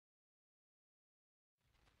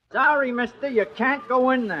Sorry, mister, you can't go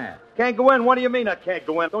in there. Can't go in? What do you mean I can't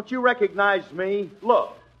go in? Don't you recognize me?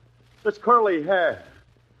 Look, this curly hair,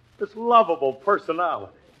 this lovable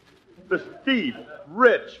personality, this deep,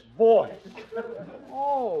 rich voice.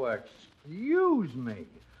 Oh, excuse me.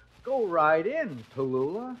 Go right in,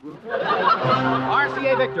 Tallulah.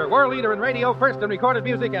 RCA Victor, world leader in radio, first in recorded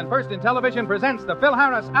music, and first in television, presents the Phil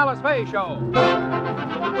Harris Alice Faye Show.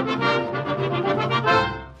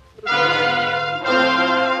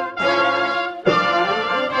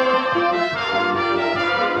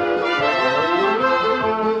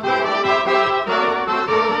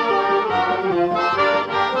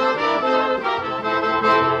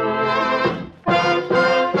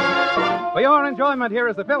 For your enjoyment, here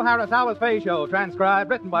is the Phil Harris Alice Faye Show, transcribed,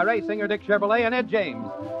 written by race singer Dick Chevrolet and Ed James,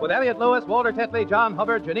 with Elliot Lewis, Walter Tetley, John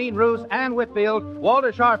Hubbard, Janine Roos, Ann Whitfield,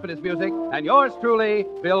 Walter Sharp at his music, and yours truly,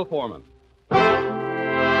 Bill Foreman.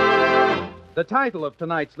 The title of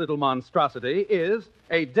tonight's little monstrosity is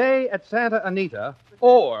A Day at Santa Anita,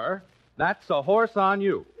 or That's a Horse on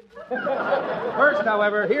You. First,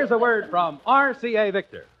 however, here's a word from RCA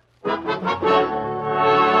Victor.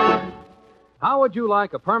 How would you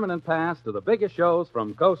like a permanent pass to the biggest shows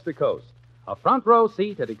from coast to coast? A front row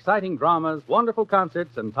seat at exciting dramas, wonderful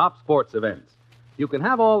concerts, and top sports events. You can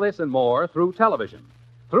have all this and more through television.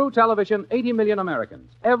 Through television, 80 million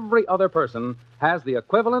Americans, every other person, has the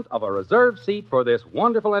equivalent of a reserved seat for this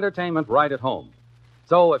wonderful entertainment right at home.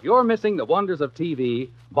 So if you're missing the wonders of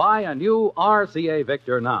TV, buy a new RCA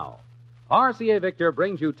Victor now. RCA Victor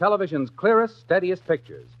brings you television's clearest, steadiest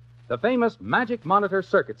pictures. The famous Magic Monitor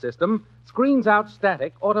circuit system screens out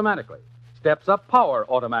static automatically, steps up power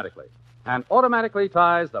automatically, and automatically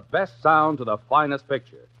ties the best sound to the finest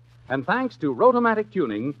picture. And thanks to Rotomatic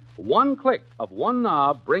tuning, one click of one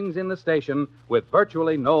knob brings in the station with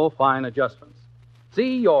virtually no fine adjustments.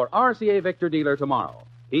 See your RCA Victor dealer tomorrow.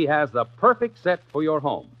 He has the perfect set for your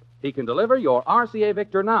home. He can deliver your RCA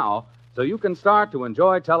Victor now so you can start to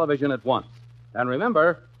enjoy television at once. And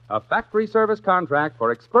remember, a factory service contract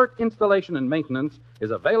for expert installation and maintenance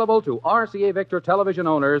is available to RCA Victor television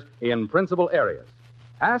owners in principal areas.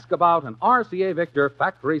 Ask about an RCA Victor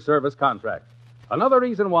factory service contract. Another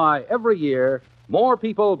reason why every year more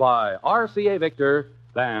people buy RCA Victor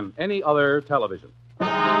than any other television.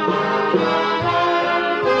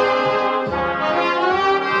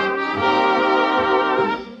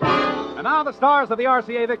 And now the stars of the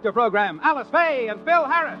RCA Victor program, Alice Faye and Phil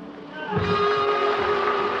Harris.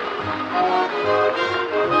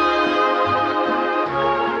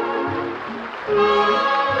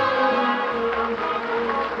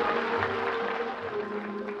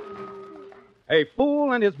 A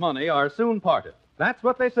fool and his money are soon parted. That's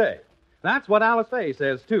what they say. That's what Alice Faye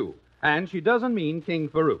says, too. And she doesn't mean King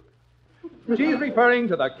Farouk. She's referring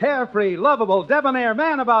to the carefree, lovable, debonair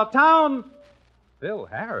man about town, Phil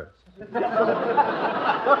Harris.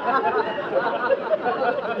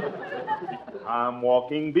 I'm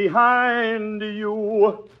walking behind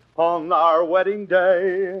you on our wedding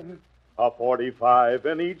day, a 45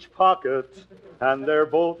 in each pocket, and they're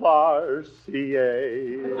both RCA.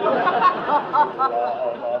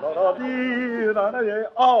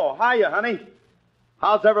 Oh, hiya, honey.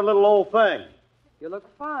 How's every little old thing? You look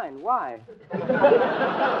fine. Why?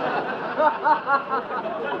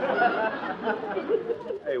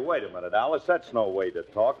 Hey, wait a minute, Alice. That's no way to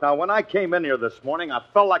talk. Now, when I came in here this morning, I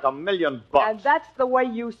felt like $1,000,000. And that's the way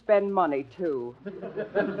you spend money, too.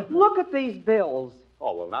 Look at these bills.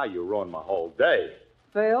 Oh, well, now you ruined my whole day.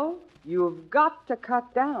 Phil, you've got to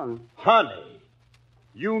cut down. Honey,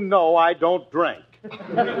 you know I don't drink.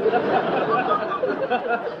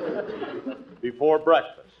 Before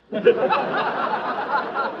breakfast. Phil,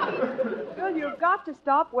 you've got to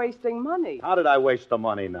stop wasting money. How did I waste the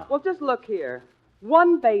money now? Well, just look here.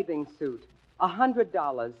 One bathing suit,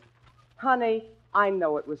 $100. Honey, I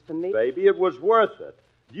know it was for me. Baby, it was worth it.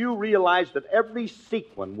 You realized that every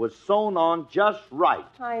sequin was sewn on just right.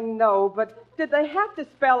 I know, but did they have to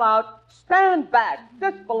spell out, stand back,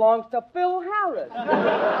 this belongs to Phil Harris?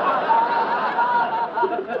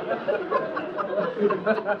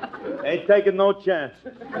 Ain't taking no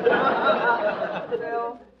chances.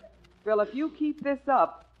 Phil, if you keep this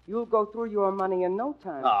up, you'll go through your money in no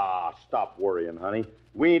time. Ah, stop worrying, honey.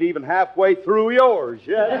 We ain't even halfway through yours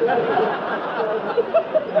yet.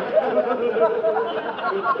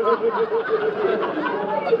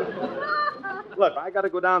 Look, I got to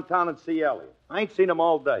go downtown and see Elliot. I ain't seen him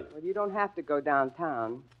all day. Well, you don't have to go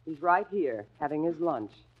downtown. He's right here, having his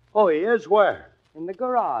lunch. Oh, he is? Where? In the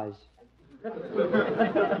garage.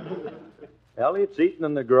 Elliot's eating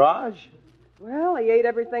in the garage? Well, he ate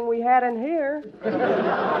everything we had in here.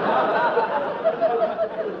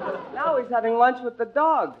 Now he's having lunch with the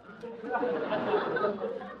dog.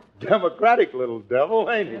 Democratic little devil,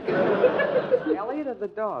 ain't he? Elliot or the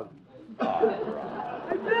dog?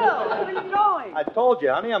 Hey, Bill, where are you going? I told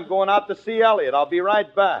you, honey, I'm going out to see Elliot. I'll be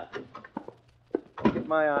right back. I'll get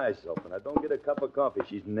my eyes open. I don't get a cup of coffee.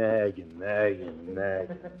 She's nagging. I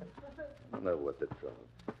don't know what the trouble.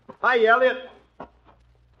 Hi, Elliot.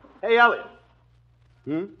 Hey, Elliot.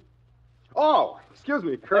 Oh, excuse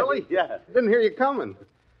me, Curly. Yeah. Didn't hear you coming.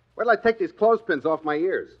 Wait till I take these clothespins off my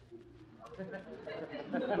ears.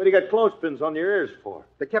 What do you got clothespins on your ears for?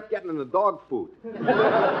 They kept getting in the dog food.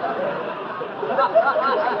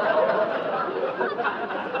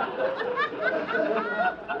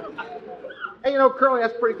 Hey, you know, Curly,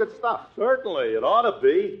 that's pretty good stuff. Certainly, it ought to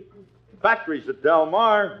be. Factories at Del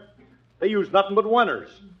Mar, they use nothing but winners.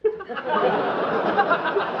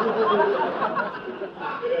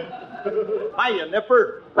 Hiya,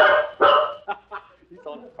 Nipper. He's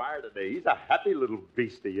on fire today. He's a happy little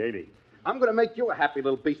beastie, ain't he? I'm going to make you a happy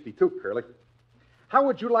little beastie, too, Curly. How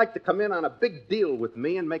would you like to come in on a big deal with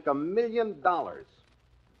me and make $1 million?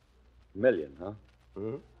 Million, huh?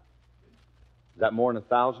 Mm-hmm. Is that more than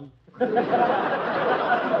 1,000?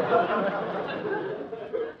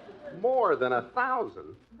 More than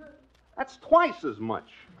 1,000? That's twice as much.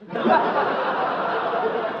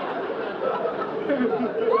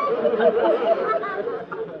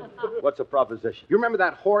 What's the proposition? You remember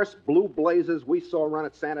that horse, Blue Blazes, we saw run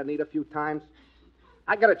at Santa Anita a few times?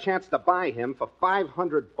 I got a chance to buy him for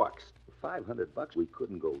 $500. For $500, we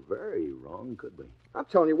couldn't go very wrong, could we? I'm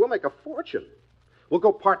telling you, we'll make a fortune. We'll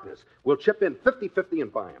go partners. We'll chip in 50-50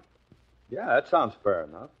 and buy him. Yeah, that sounds fair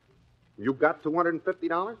enough. You got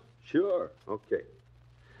 $250? Sure. Okay.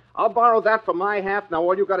 I'll borrow that for my half. Now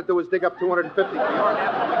all you got to do is dig up $250 for your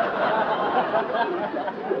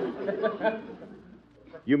half.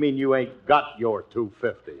 You mean you ain't got your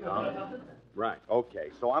 $250, huh? Right.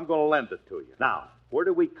 Okay, so I'm going to lend it to you. Now, where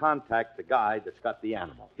do we contact the guy that's got the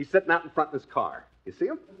animal? He's sitting out in front of his car. You see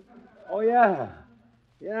him? Oh, yeah.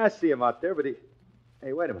 Yeah, I see him out there, but he...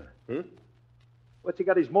 Hey, wait a minute. What's he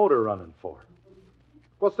got his motor running for?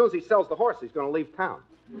 Well, as soon as he sells the horse, he's going to leave town.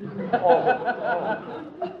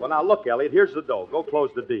 Well, now, look, Elliot, here's the dough. Go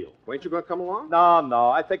close the deal. Well, ain't you going to come along? No,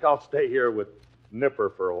 I think I'll stay here with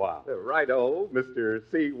Nipper for a while. Righto, Mr.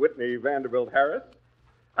 C. Whitney Vanderbilt Harris.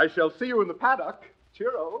 I shall see you in the paddock.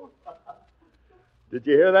 Cheero. Did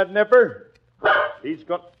you hear that, Nipper? He's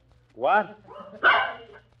going... What?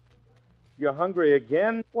 You hungry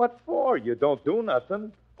again? What for? You don't do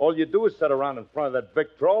nothing. All you do is sit around in front of that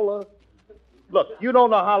Victrola. Look, you don't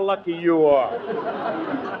know how lucky you are.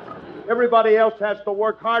 Everybody else has to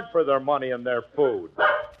work hard for their money and their food.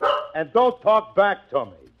 And don't talk back to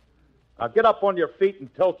me. Now get up on your feet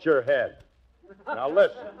and tilt your head. Now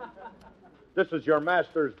listen. This is your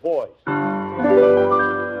master's voice.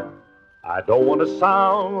 I don't want to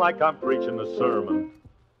sound like I'm preaching a sermon,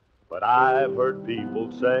 but I've heard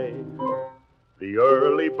people say the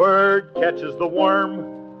early bird catches the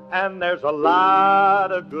worm, and there's a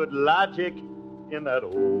lot of good logic in that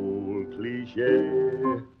old cliche.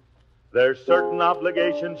 There's certain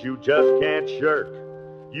obligations you just can't shirk.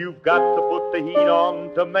 You've got to put the heat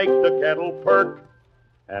on to make the kettle perk.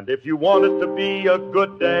 And if you want it to be a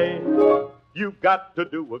good day, you've got to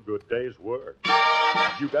do a good day's work.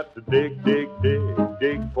 You got to dig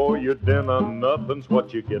for your dinner. Nothing's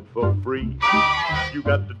what you get for free. You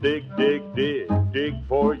got to dig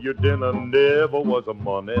for your dinner. Never was a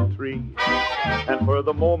money tree. And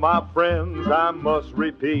furthermore, my friends, I must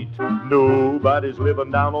repeat, nobody's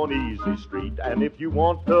living down on Easy Street. And if you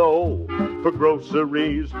want to owe for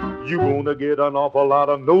groceries, you're gonna get an awful lot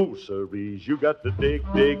of no-sirrees. You got to dig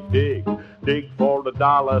for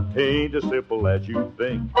 $1. Tain't as simple as you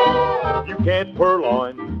think. You can't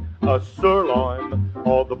purloin a sirloin,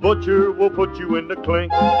 or the butcher will put you in the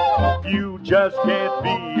clink. You just can't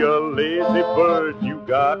be a lazy bird. You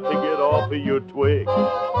got to get off of your twig,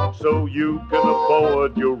 so you can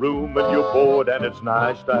afford your room and your board, and it's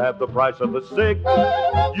nice to have the price of a cig.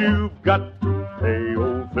 You've got to pay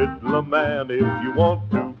old fiddler man if you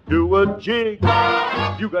want to do a jig.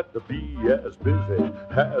 You got to be as busy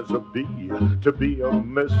as a bee to be a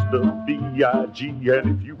Mr. B.I.G.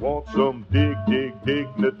 And if you want some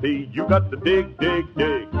dignity, you got to dig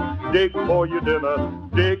for your dinner.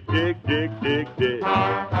 Dig.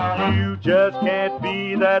 You just can't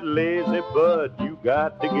be that lazy bud. You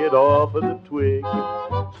got to get off of the twig,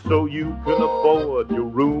 so you can afford your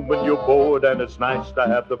room and your board, and it's nice to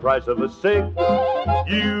have the price of a cig.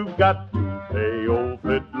 You've got to pay old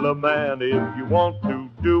fiddler man if you want to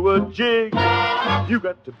do a jig. You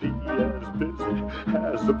got to be as busy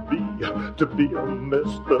as a bee to be a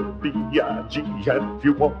Mr. B.I.G. And if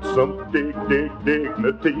you want some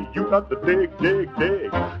dignity, you got to dig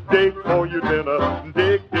for your dinner.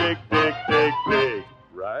 Dig,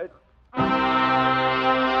 right?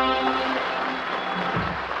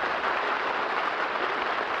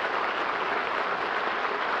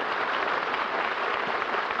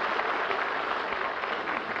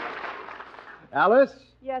 Alice,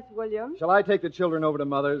 Yes, William? shall I take the children over to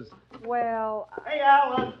Mother's? Well, Hey,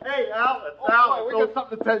 Alice. Alice. Boy, we got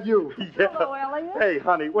something to tell you. Yeah. Hello, Elliot. Hey,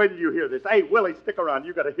 honey, wait till you hear this. Hey, Willie, stick around.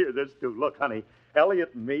 You got to hear this, too. Look, honey,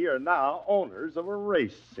 Elliot and me are now owners of a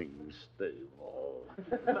racing stable.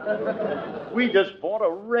 We just bought a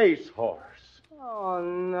racehorse. Oh,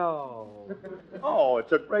 no. Oh,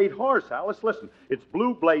 it's a great horse, Alice. Listen, it's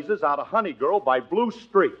Blue Blazes out of Honey Girl by Blue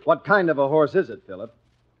Streak. What kind of a horse is it, Philip?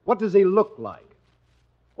 What does he look like?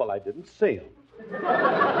 Well, I didn't see him.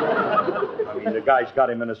 I mean, the guy's got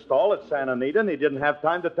him in a stall at Santa Anita, and he didn't have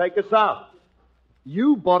time to take us out.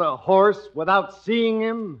 You bought a horse without seeing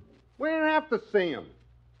him? We didn't have to see him.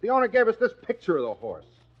 The owner gave us this picture of the horse.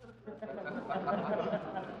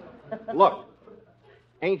 Look,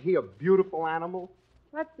 ain't he a beautiful animal?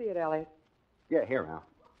 Let's see it, Elliot. Yeah, here, Al.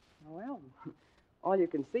 Well, all you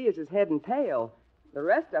can see is his head and tail. The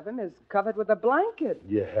rest of him is covered with a blanket.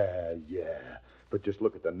 Yeah. But just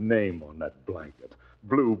look at the name on that blanket.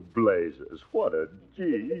 Blue Blazers. What a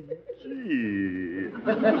G.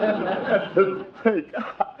 To think,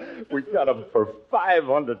 we got them for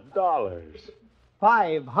 $500.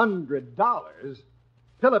 $500?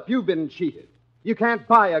 Philip, you've been cheated. You can't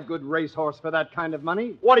buy a good racehorse for that kind of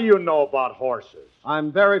money. What do you know about horses?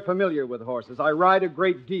 I'm very familiar with horses. I ride a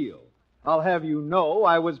great deal. I'll have you know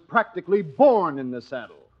I was practically born in the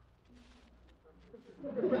saddle.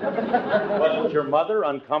 Wasn't your mother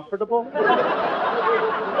uncomfortable?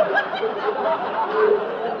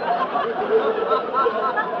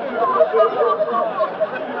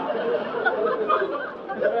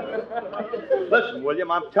 Listen,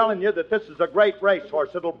 William, I'm telling you that this is a great racehorse.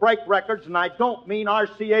 It'll break records, and I don't mean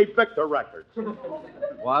RCA Victor records.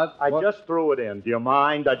 What? I just threw it in. Do you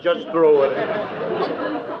mind? I just threw it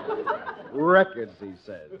in. Records, he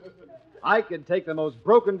says. I could take the most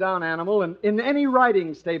broken-down animal in any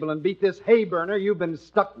riding stable and beat this hay burner you've been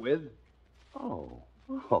stuck with. Oh,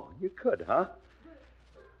 you could, huh?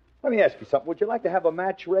 Let me ask you something. Would you like to have a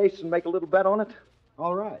match race and make a little bet on it?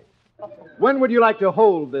 All right. When would you like to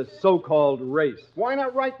hold this so-called race? Why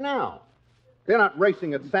not right now? They're not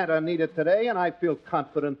racing at Santa Anita today, and I feel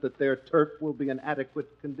confident that their turf will be in adequate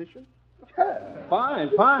condition. Fine.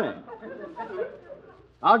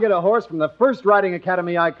 I'll get a horse from the first riding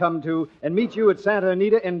academy I come to and meet you at Santa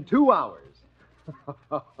Anita in 2 hours.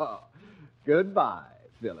 Goodbye,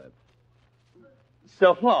 Philip.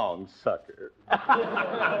 So long, sucker.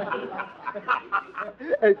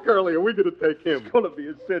 Hey, Curly, are we going to take him? It's going to be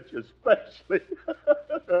a cinch, especially.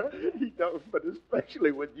 He don't, but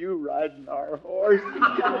especially with you riding our horse.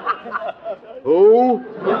 Who?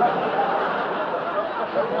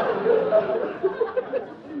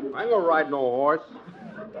 I ain't going to ride no horse.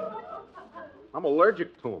 I'm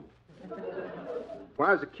allergic to him. When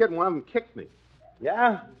I was a kid, one of them kicked me.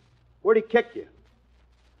 Yeah? Where'd he kick you?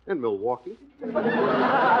 In Milwaukee.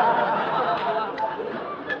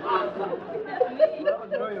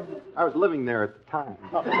 I was living there at the time.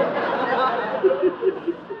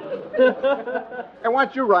 Hey, why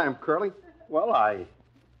don't you ride him, Curly? Well, I'd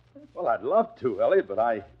love to, Elliot, but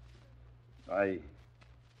I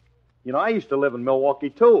used to live in Milwaukee,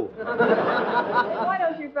 too. Why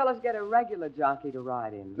don't you fellas get a regular jockey to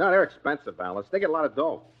ride in? No, they're expensive, Alice. They get a lot of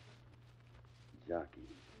dough. Jockey.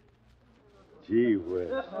 Gee whiz.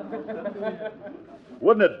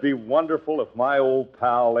 Wouldn't it be wonderful if my old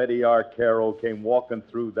pal Eddie Arcaro came walking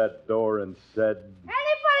through that door and said,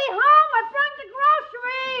 Anybody home? I brought the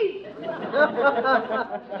groceries.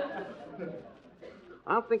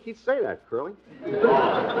 I don't think he'd say that, Curly.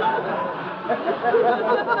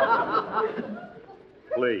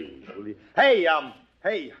 please, will you? Hey, will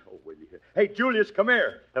you? Hey, Julius, come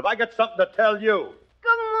here. Have I got something to tell you?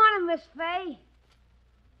 Good morning, Miss Faye.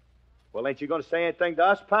 Well, ain't you going to say anything to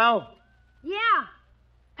us, pal? Yeah.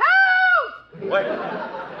 Help! Wait.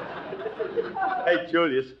 Hey,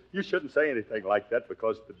 Julius, you shouldn't say anything like that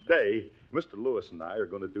because today, Mr. Lewis and I are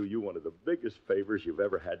going to do you one of the biggest favors you've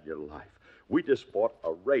ever had in your life. We just bought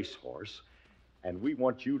a racehorse, and we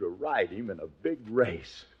want you to ride him in a big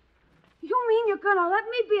race. You mean you're gonna let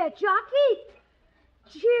me be a jockey?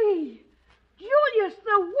 Julius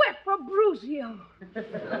the Whip for Bruzio.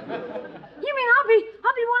 You mean I'll be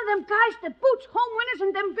one of them guys that boots home winners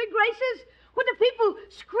in them big races? With the people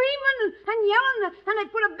screaming and yelling, and they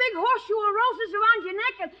put a big horseshoe of roses around your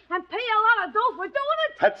neck and pay you a lot of dough for doing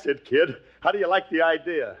it? That's it, kid. How do you like the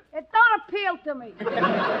idea? It don't appeal to me. I'm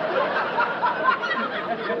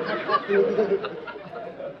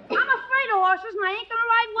afraid of horses, and I ain't gonna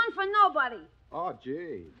ride one for nobody. Oh,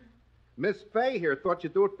 gee. Miss Faye here thought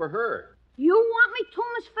you'd do it for her. You want me to,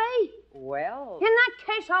 Miss Faye? Well, In that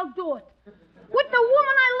case, I'll do it. With the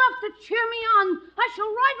woman I love to cheer me on, I shall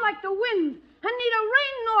ride like the wind, and neither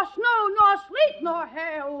rain nor snow nor sleet nor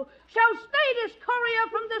hail shall stay this courier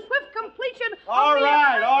from the swift completion of All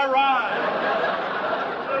right.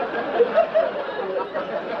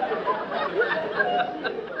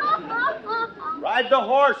 Ride the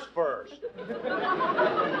horse first.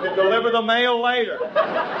 You deliver the mail later.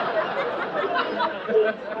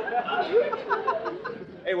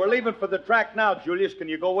 Hey, we're leaving for the track now, Julius. Can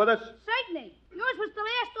you go with us? Certainly. Yours was the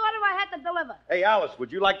last order I had to deliver. Hey, Alice, would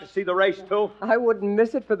you like to see the race, too? I wouldn't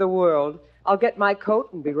miss it for the world. I'll get my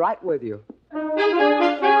coat and be right with you.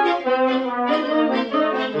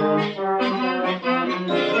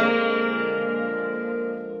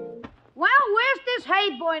 Well, where's this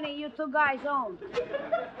hay boiler you two guys own?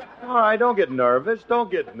 All right, don't get nervous.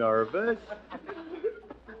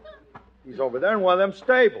 He's over there in one of them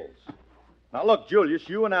stables. Now, look, Julius,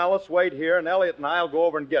 you and Alice wait here, and Elliot and I'll go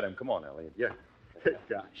over and get him. Come on, Elliot. Yeah.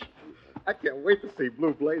 Gosh. I can't wait to see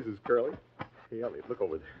Blue Blazes, Curly. Hey, Elliot, look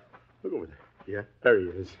over there. Yeah, there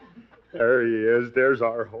he is. There's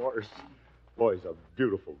our horse. Boy, he's a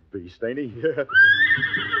beautiful beast, ain't he? Yeah.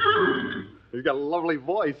 He's got a lovely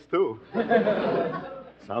voice, too.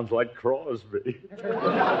 Sounds like Crosby.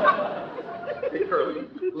 Hey, Curly,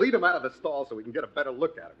 lead him out of the stall so we can get a better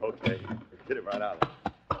look at him. Okay, get him right out of it.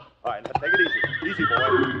 All right, now take it easy. Easy, boy.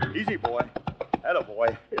 Easy, boy. Atta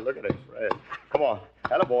boy. Hey, look at him, Fred. Come on.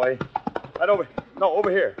 Atta boy. Right over. No,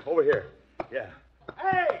 over here. Yeah.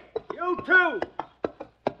 Hey, you two!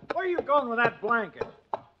 Where are you going with that blanket?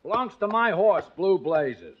 Belongs to my horse, Blue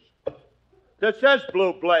Blazes. That says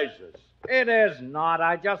Blue Blazes. It is not.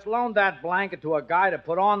 I just loaned that blanket to a guy to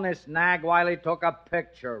put on this nag while he took a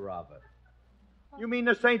picture of it. You mean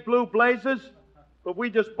this ain't Blue Blazes? But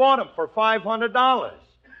we just bought him for $500.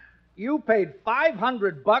 You paid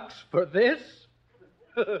 $500 for this?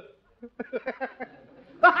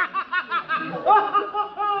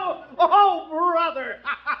 Oh, brother!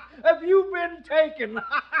 Have you been taken?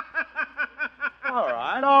 All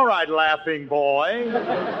right, laughing boy.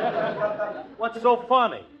 What's so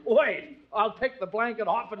funny? Wait, I'll take the blanket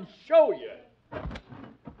off and show you.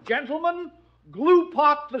 Gentlemen, Glue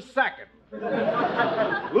Pot the Second.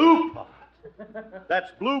 Blue Pot?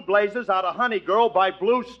 That's Blue Blazes out of Honey Girl by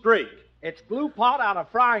Blue Streak. It's Glue Pot out of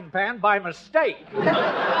Frying Pan by mistake.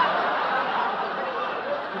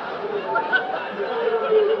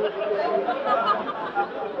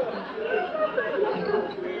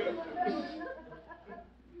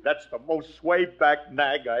 That's the most sway-back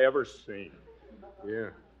nag I ever seen. Yeah.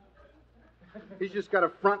 He's just got a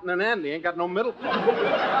front and an end. He ain't got no middle part.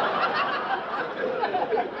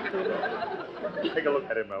 Take a look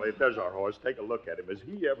at him, Elliot. There's our horse. Take a look at him. Is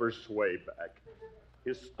he ever sway back?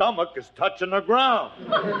 His stomach is touching the ground.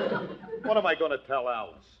 What am I going to tell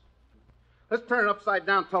Alice? Let's turn it upside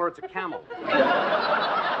down and tell her it's a camel.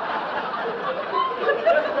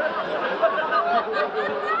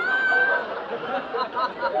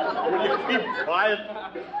 Will you keep quiet?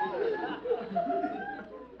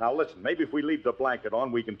 Now, listen, maybe if we leave the blanket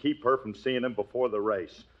on, we can keep her from seeing him before the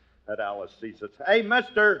race. That Alice sees us. Hey,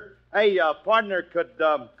 mister. Hey, partner,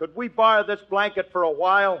 could we borrow this blanket for a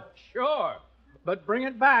while? Sure, but bring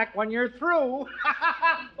it back when you're through.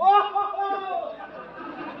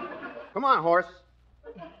 Come on, horse.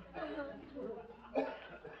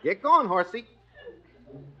 Get going, horsey.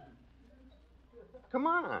 Come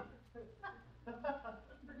on.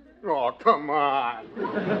 Oh, come on.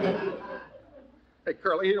 Hey,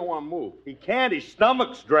 Curly, he don't want to move. He can't. His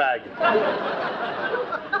stomach's dragging.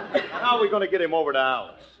 How are we going to get him over to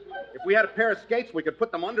Alice? If we had a pair of skates, we could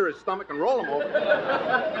put them under his stomach and roll him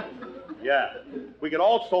over. Yeah. We could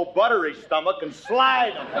also butter his stomach and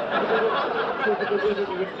slide him.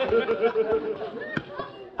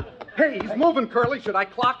 Hey, he's moving, Curly. Should I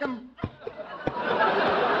clock him?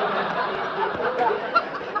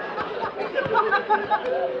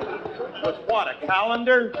 With what, a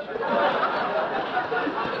calendar?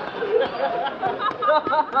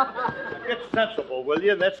 Get sensible, will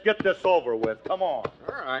you? Let's get this over with. Come on.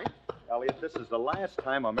 All right. Elliot, this is the last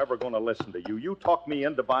time I'm ever going to listen to you. You talked me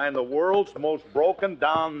into buying the world's most broken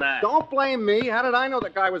down nag. Don't blame me. How did I know the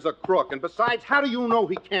guy was a crook? And besides, how do you know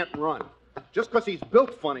he can't run? Just because he's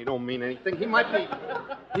built funny don't mean anything. He might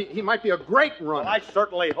be a great runner. Well, I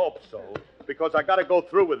certainly hope so, because I got to go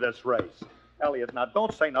through with this race. Elliot, now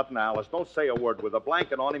don't say nothing to Alice. Don't say a word. With a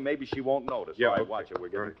blanket on him, maybe she won't notice. Yeah, All right, okay. watch it. We're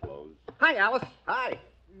getting close. Hi, Alice. Hi.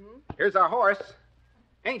 Here's our horse.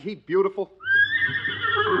 Ain't he beautiful?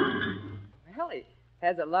 Well, he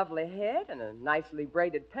has a lovely head and a nicely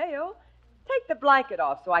braided tail. Take the blanket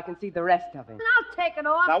off so I can see the rest of him. I'll take it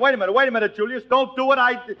off. Now, wait a minute, Julius. Don't do it.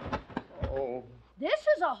 Oh. This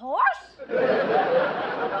is a horse?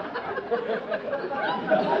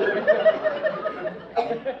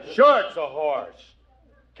 Sure, it's a horse.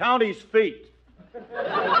 Count his feet. How can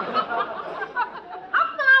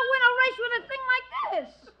I win a race with a thing like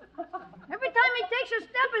this? Every time he takes a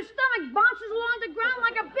step, his stomach bounces along the ground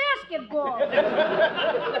like a basketball.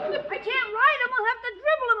 I can't ride him. I'll have to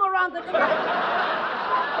dribble him around the track.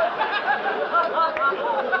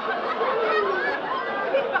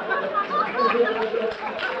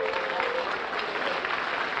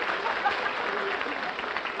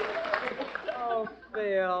 Oh,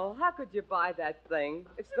 Phil, how could you buy that thing?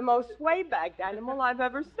 It's the most sway-backed animal I've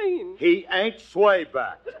ever seen. He ain't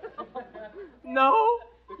sway-backed. No?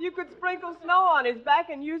 You could sprinkle snow on his back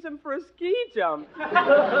and use him for a ski jump.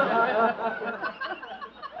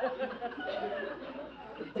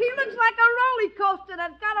 He looks like a roller coaster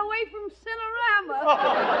that got away from Cinerama.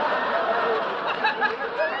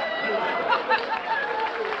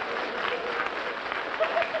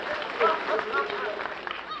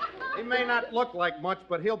 He may not look like much,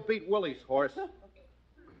 but he'll beat Willie's horse.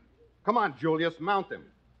 Come on, Julius, mount him.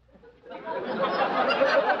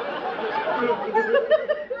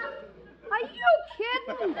 Are you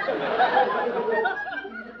kidding? The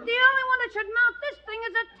only one that should mount this thing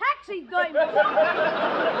is a taxidermist.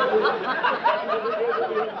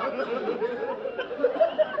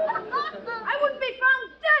 I wouldn't be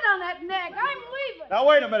found dead on that nag. I'm leaving. Now,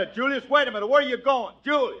 wait a minute, Julius. Wait a minute. Where are you going?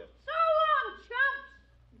 Julius. So long, chumps.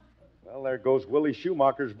 Well, there goes Willie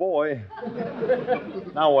Schumacher's boy.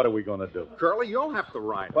 Now what are we going to do? Curly, you'll have to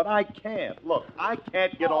ride him. But I can't. Look, I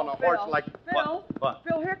can't get on a horse Phil, like... Phil, What?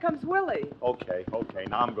 Phil, here comes Willie. Okay.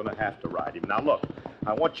 Now I'm going to have to ride him. Now, look,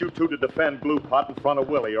 I want you two to defend Glue Pot in front of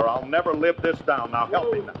Willie, or I'll never live this down. Now,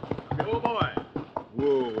 help me now. Oh, boy.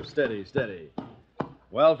 Whoa, steady.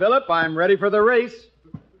 Well, Philip, I'm ready for the race.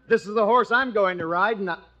 This is the horse I'm going to ride, and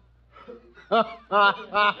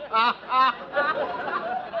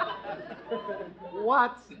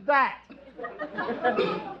What's that?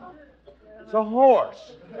 It's a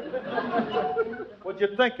horse. What'd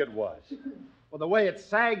you think it was? Well, the way it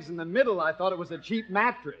sags in the middle, I thought it was a cheap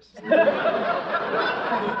mattress.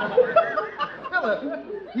 Philip,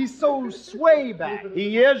 he's so sway back.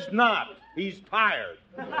 He is not. He's tired.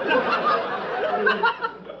 That's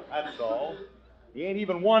all. He ain't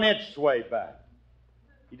even 1 inch sway back.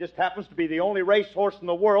 He just happens to be the only racehorse in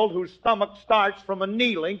the world whose stomach starts from a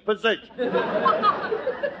kneeling position.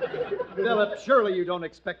 Philip, surely you don't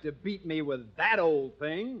expect to beat me with that old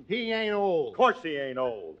thing. He ain't old. Of course he ain't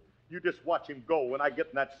old. You just watch him go when I get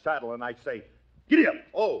in that saddle and I say, "Giddy up."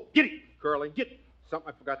 Oh, Giddy. Curly, get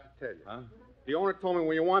something I forgot to tell you. Huh? The owner told me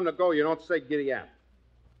when you want him to go, you don't say giddy up.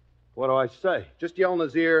 What do I say? Just yell in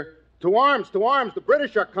his ear, to arms, the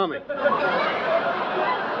British are coming.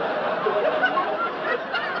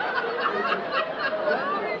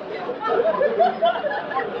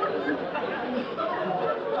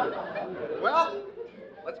 Well,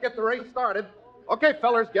 let's get the race started. Okay,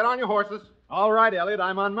 fellers, get on your horses. All right, Elliot,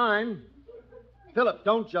 I'm on mine. Philip,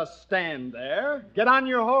 don't just stand there. Get on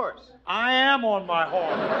your horse. I am on my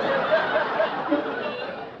horse.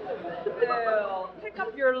 Phil, pick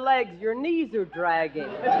up your legs. Your knees are dragging.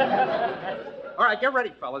 All right, get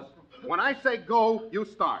ready, fellas. When I say go, you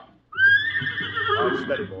start. All right,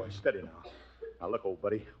 steady, boy. Steady now. Now, look, old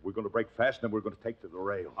buddy, we're going to break fast, and then we're going to take to the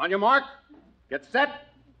rail. On your mark, get set,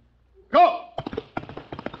 go!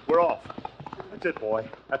 We're off. That's it, boy.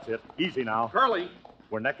 That's it. Easy now. Curly,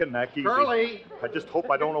 We're neck and neck. Easy. Curly! I just hope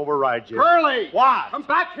I don't override you. Curly! What? Come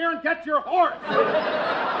back here and get your horse!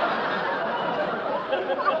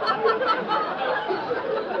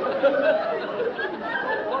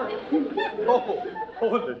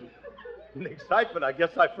 In excitement, I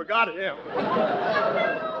guess I forgot him.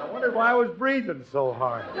 I wondered why I was breathing so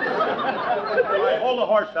hard. All right, hold the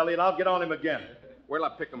horse, Elliot. I'll get on him again. Where'll I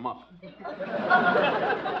pick him up?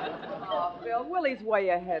 Oh, Phil, Willie's way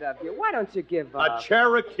ahead of you. Why don't you give A up?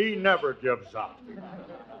 Cherokee never gives up.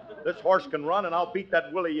 This horse can run, and I'll beat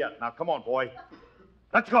that Willie yet. Now, come on, boy.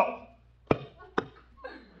 Let's go.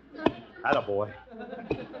 Attaboy.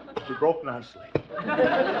 We broke nicely.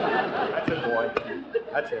 That's it, boy.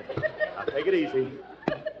 That's it. Now, take it easy.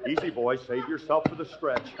 Easy, boy. Save yourself for the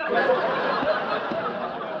stretch.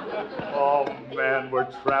 Oh, man, we're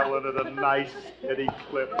traveling at a nice, steady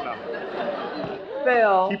clip now.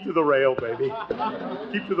 Phil. Keep to the rail, baby.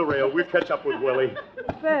 Keep to the rail. We'll catch up with Willie.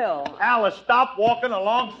 Phil. Alice, stop walking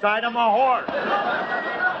alongside of my horse.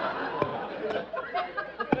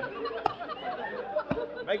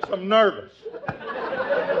 Makes him nervous.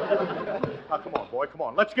 Now, come on, boy, come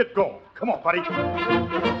on. Let's get going. Come on, buddy.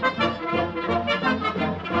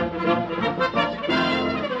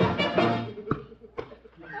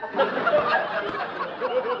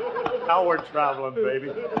 Now we're traveling,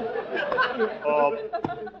 baby. Oh,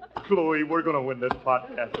 Bluey, we're going to win this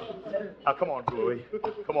podcast. Now, come on, Bluey.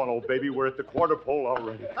 Come on, old baby. We're at the quarter pole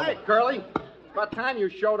already. Hey, Curly. About time you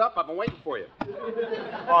showed up. I've been waiting for you.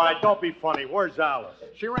 All right, don't be funny. Where's Alice?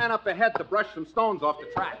 She ran up ahead to brush some stones off the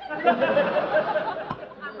track.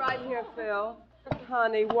 I'm right here, Phil.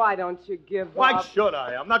 Honey, why don't you give up? Why should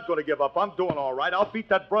I? I'm not going to give up. I'm doing all right. I'll beat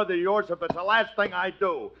that brother of yours if it's the last thing I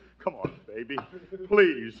do. Come on, baby.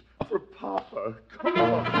 Please, for Papa. Come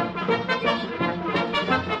on.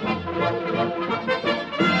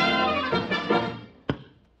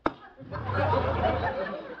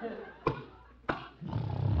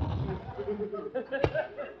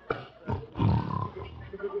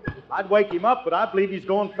 I'd wake him up, but I believe he's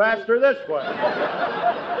going faster this way.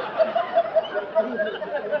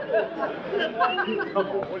 Come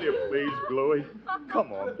on, will you please, Bluey?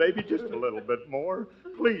 Come on, baby, just a little bit more.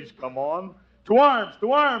 Please, come on. To arms,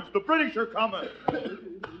 to arms. The British are coming.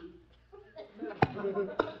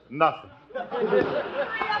 Nothing.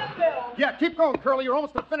 Yeah, keep going, Curly. You're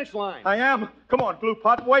almost at the finish line. I am. Come on, Glue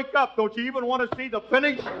Pot, wake up. Don't you even want to see the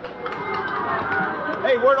finish?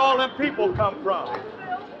 Hey, where'd all them people come from?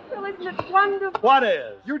 Phil, isn't it wonderful? What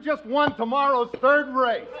is? You just won tomorrow's third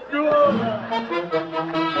race.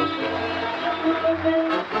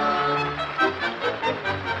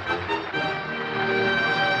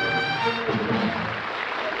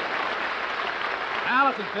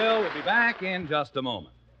 Alice and Phil will be back in just a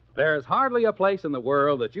moment. There's hardly a place in the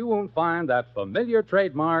world that you won't find that familiar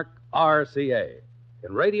trademark, RCA.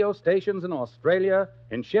 In radio stations in Australia,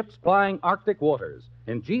 in ships plying Arctic waters,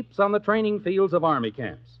 in jeeps on the training fields of Army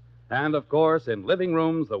camps, and, of course, in living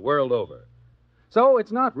rooms the world over. So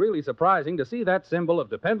it's not really surprising to see that symbol of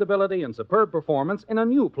dependability and superb performance in a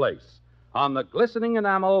new place, on the glistening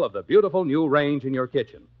enamel of the beautiful new range in your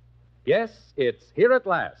kitchen. Yes, it's here at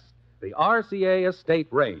last, the RCA Estate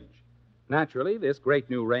Range. Naturally, this great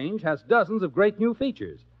new range has dozens of great new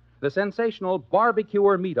features. The sensational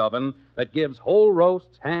barbecuer meat oven that gives whole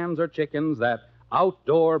roasts, hams, or chickens that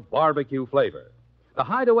outdoor barbecue flavor. The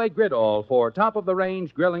hideaway griddle for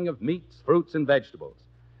top-of-the-range grilling of meats, fruits, and vegetables.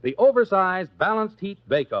 The oversized balanced heat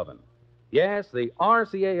bake oven. Yes, the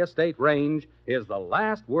RCA Estate Range is the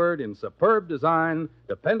last word in superb design,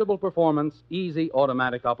 dependable performance, easy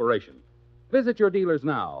automatic operation. Visit your dealers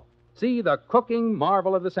now. See the cooking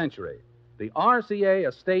marvel of the century, the RCA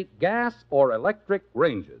Estate gas or electric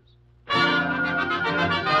ranges.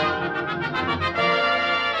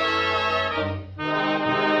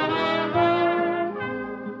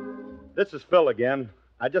 This is Phil again.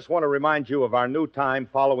 I just want to remind you of our new time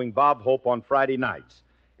following Bob Hope on Friday nights.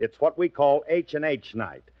 It's what we call H&H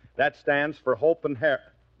night. That stands for Hope and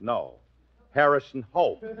Harrison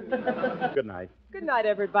Hope. Good night. Good night,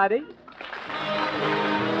 everybody.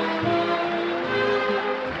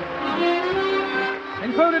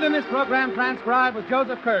 Included in this program transcribed was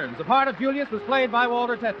Joseph Kearns. The part of Julius was played by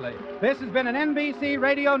Walter Tetley. This has been an NBC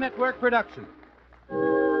Radio Network production.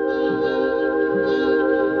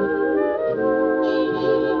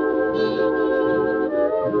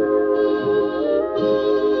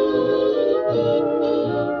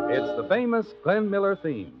 It's the famous Glenn Miller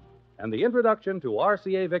theme and the introduction to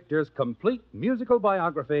RCA Victor's complete musical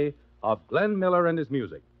biography of Glenn Miller and his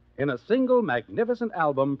music in a single magnificent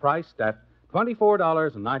album priced at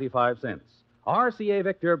 $24.95. RCA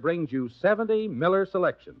Victor brings you 70 Miller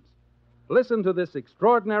selections. Listen to this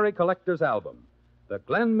extraordinary collector's album, the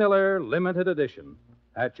Glenn Miller Limited Edition,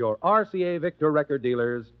 at your RCA Victor record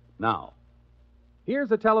dealers now.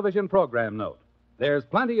 Here's a television program note. There's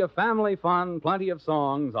plenty of family fun, plenty of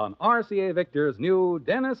songs on RCA Victor's new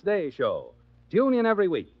Dennis Day Show. Tune in every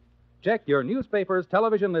week. Check your newspaper's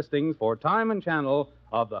television listings for time and channel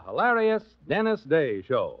of the hilarious Dennis Day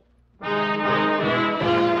Show.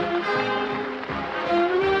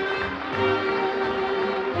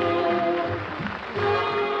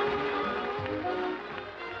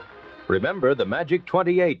 Remember, the Magic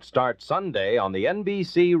 28 starts Sunday on the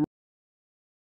NBC